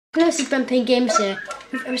Hello, this is Ben playing games here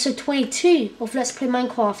with episode 22 of Let's Play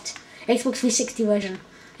Minecraft, Xbox 360 version.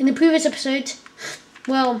 In the previous episode,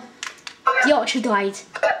 well, the archer died,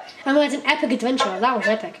 and we had an epic adventure. That was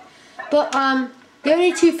epic. But the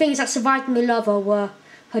only two things that survived in the lava were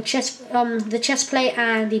her chest, the chest plate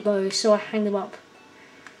and the bow. So I hanged them up.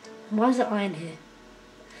 Why is there iron here?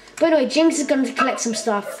 But anyway, James is going to collect some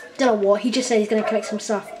stuff. Don't know what. He just said he's going to collect some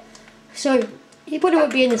stuff. So he probably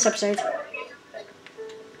won't be in this episode.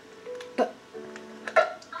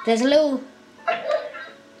 There's a little...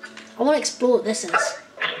 I want to explore what this is.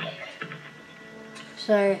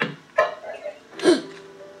 So...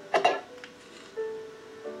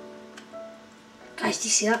 Guys, do you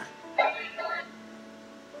see that?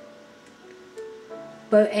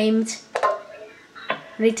 Bow aimed.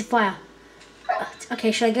 Ready to fire.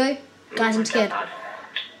 Okay, should I go? Guys, I'm scared.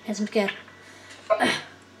 Guys, I'm scared.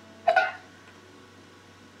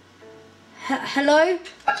 Hello?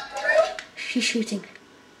 She's shooting.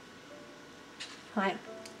 Right.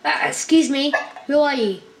 Excuse me. Who are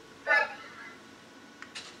you?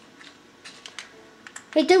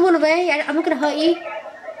 Hey, don't run away. I'm not going to hurt you.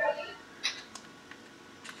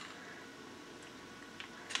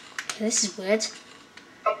 Okay, this is weird.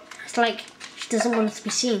 It's like she doesn't want us to be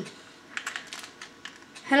seen.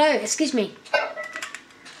 Hello, excuse me.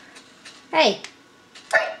 Hey.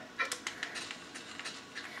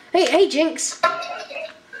 Hey, Jinx.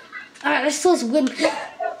 Alright, let's throw some wood.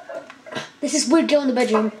 There's this weird girl in the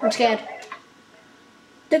bedroom. I'm scared.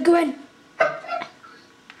 Don't go in.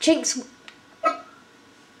 Jinx.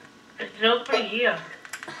 There's nobody here.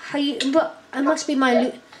 But I must be my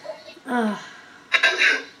loot. I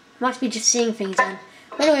must be just seeing things then.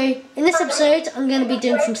 Anyway, in this episode, I'm going to be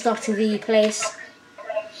doing some stuff to the place.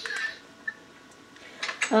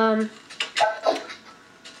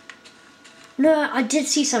 No, I did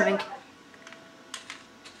see something.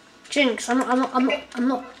 Jinx, I'm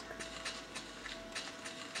not.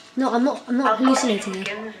 No, I'm not hallucinating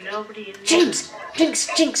here. Jinx,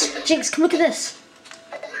 come look at this.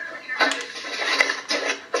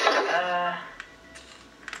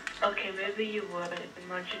 Okay, maybe you were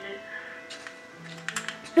imagining it.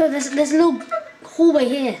 No, there's a little hallway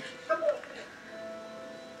here.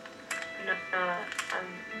 No,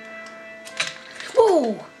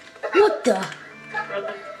 Whoa! What the?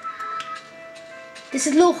 brother. There's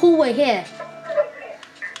a little hallway here.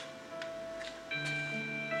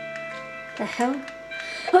 The hell?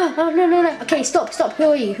 Oh, no. Okay, stop. Who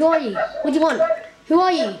are you? What do you want? Who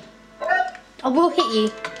are you? I will hit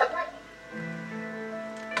you.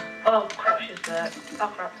 Oh, crap, she's there. Oh,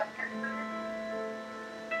 crap.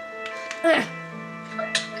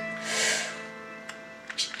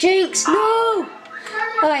 Jinx, no!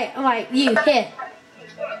 Alright, you, here.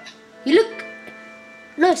 You look...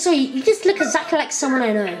 No, sorry, you just look exactly like someone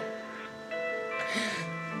I know.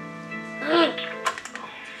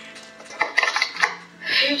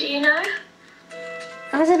 Who do you know?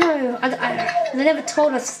 I don't know. They never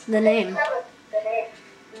told us the name.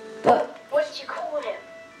 But What did you call him?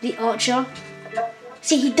 the archer.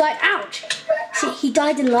 See, he died. Ouch! See, he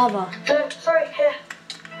died in lava. No, sorry, here.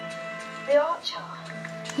 The archer.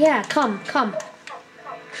 Yeah, come.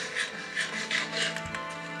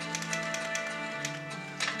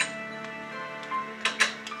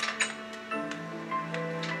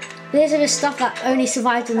 These are the stuff that only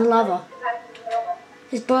survived in the lava.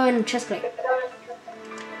 His bow and chest plate.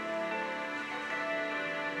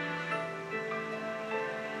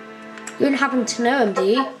 You don't happen to know him, do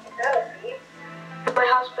you? My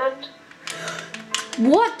husband.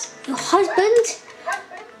 What? Your husband?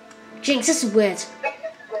 Jinx, this is weird.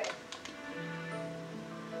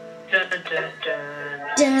 Dun, dun, dun, dun.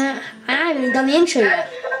 Duh. I haven't even done the intro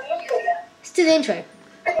yet. Let's do the intro.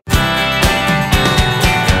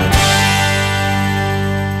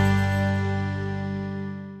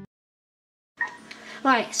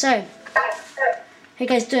 Right, so, how you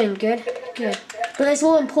guys doing? Good? Good. But there's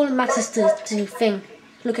more important matters to think.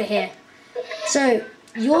 Look at here. So,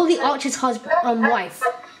 you're the archer's wife.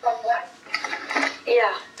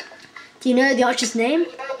 Yeah. Do you know the archer's name?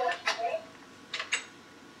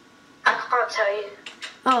 I can't tell you.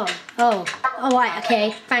 Oh, right,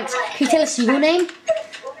 okay, thanks. Can you tell us your name?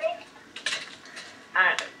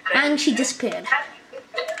 And she disappeared.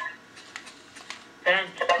 Ben,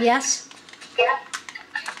 Yes?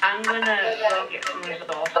 I'm gonna go get some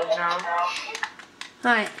resources now.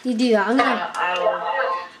 Alright, you do that. I'm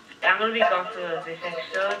gonna be gone for this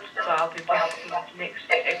episode, but I'll be back for the next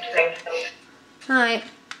episode. Alright.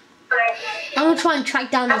 I'm gonna try and track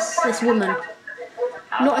down this woman.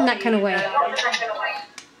 Not in that kind of way.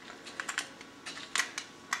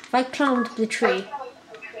 If I climbed the tree,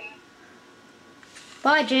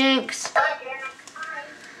 Bye, Jinx.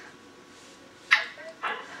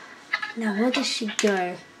 Now, where does she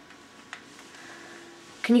go?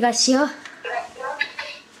 Can you guys see her?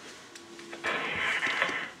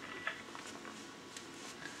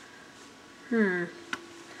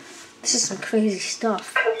 This is some crazy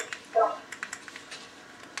stuff.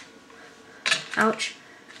 Ouch.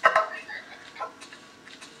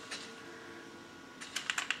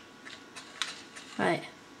 Right.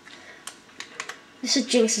 This is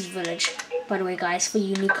Jinx's village, by the way, guys, for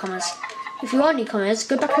you newcomers. If you are newcomers,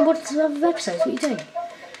 go back and watch the other episodes. What are you doing?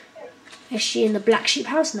 Is she in the black sheep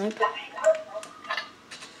house? Nope.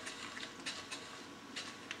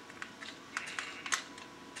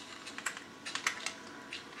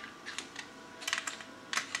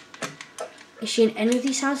 Is she in any of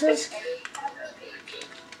these houses?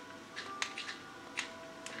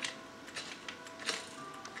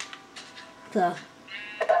 The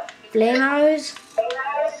flame arrows?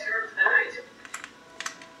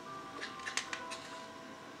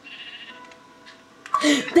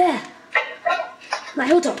 There! My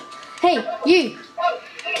hilltop. Hey, you!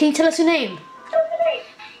 Can you tell us your name?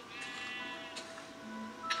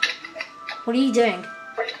 What are you doing?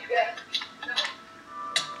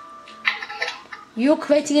 You're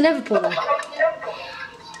creating a nether portal.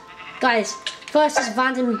 Guys, first this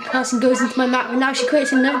random person goes into my map and now she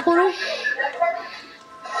creates a nether portal?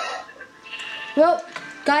 Well,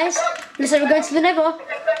 guys, looks like we're going to the nether.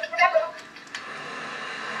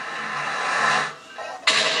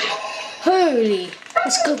 Holy!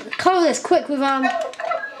 Let's go cover this quick with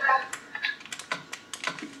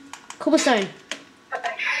cobblestone.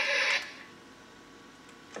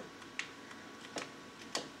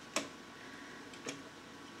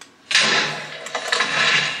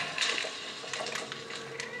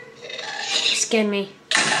 Scared me.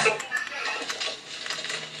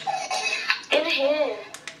 In here.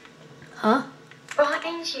 Huh?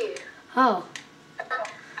 Behind you. Oh.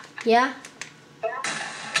 Yeah?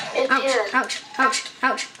 In Ouch, here. ouch, ouch,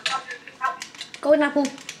 ouch. Golden apple.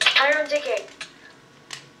 Carry on digging.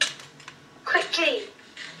 Quickly.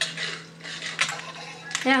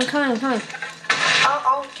 Yeah, I'm coming, I'm coming.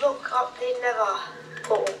 I'll look up the nether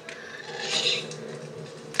portal.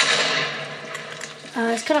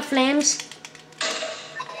 It's kind of flames.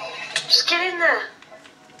 Just get in there.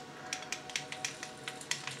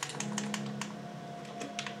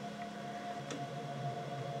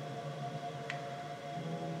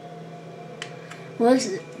 Well,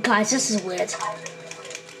 guys, this is weird.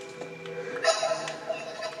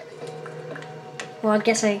 Well, I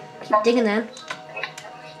guess I keep digging then.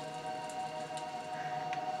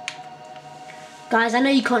 Guys, I know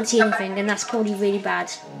you can't see anything, and that's probably really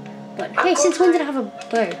bad. But hey, since when did I have a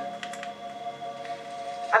bow?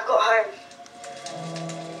 I've got home.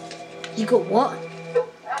 You got what?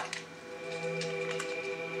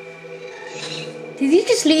 Did you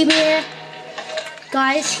just leave me here?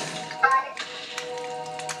 Guys?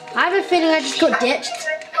 I have a feeling I just got ditched.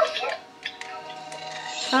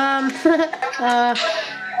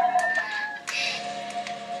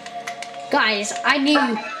 Guys, I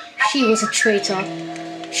knew she was a traitor.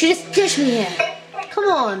 She just ditched me here. Come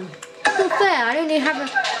on, it's not fair. I don't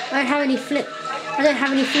have any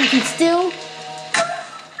flinking steel.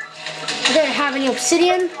 I don't have any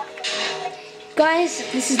obsidian. Guys,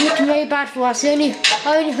 this is looking very bad for us. Our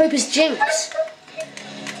only hope is Jinx.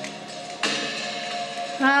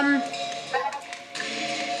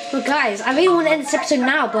 Well, guys, I really want to end this episode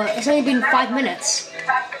now, but it's only been 5 minutes.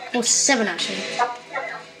 Or 7, actually.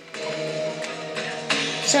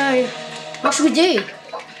 So, what should we do?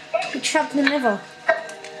 We're trapped in the nether.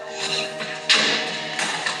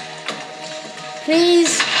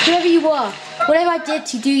 Please, whoever you are, whatever I did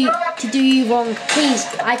to do you wrong, please,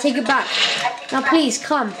 I take it back. Now please,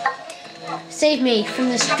 come. Save me from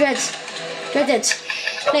this dreaded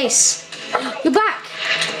place. You're back!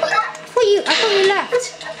 I thought you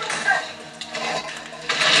left.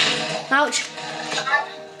 Ouch.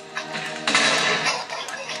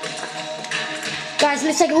 Guys,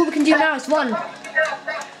 looks like all we can do now is run.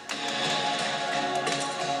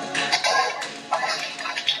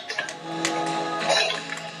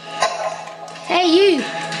 Hey, you!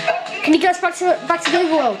 Can you get us back to the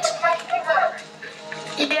overworld?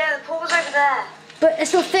 Yeah, the portal's over there. But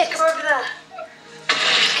it's not fixed. Go over there.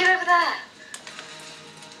 Just get over there.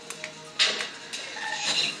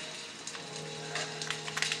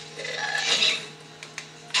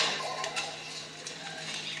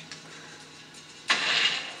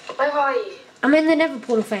 Where are you? I'm in the nether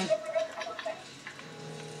portal thing.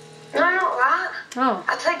 No, not that. Oh.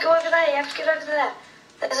 I said go over there. You have to get over there.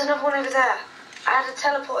 There's another one over there. I had a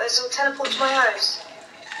teleporter, so it'll teleport to my house.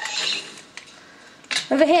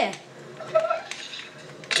 Over here.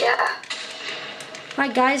 Yeah.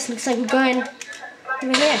 Right, guys, looks like we're going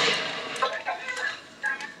over here.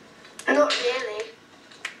 Not really.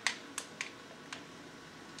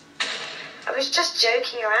 I was just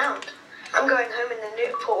joking around. I'm going home in the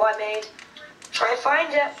new pool I made. Try and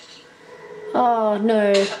find it. Oh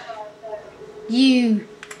no. You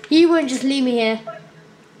won't just leave me here.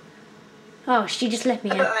 Oh, she just left me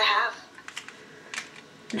But here. I have.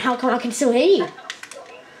 And how come I can still hear you?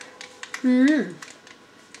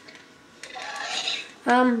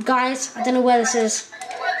 Guys, I don't know where this is.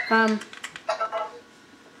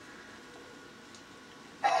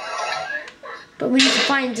 But we need to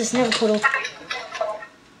find this nether portal.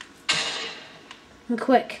 And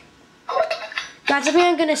quick. Guys, I think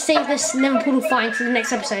I'm going to save this nether portal find for the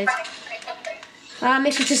next episode.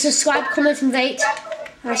 Make sure to subscribe, comment and rate.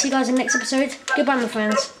 I'll see you guys in the next episode. Goodbye, my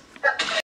friends.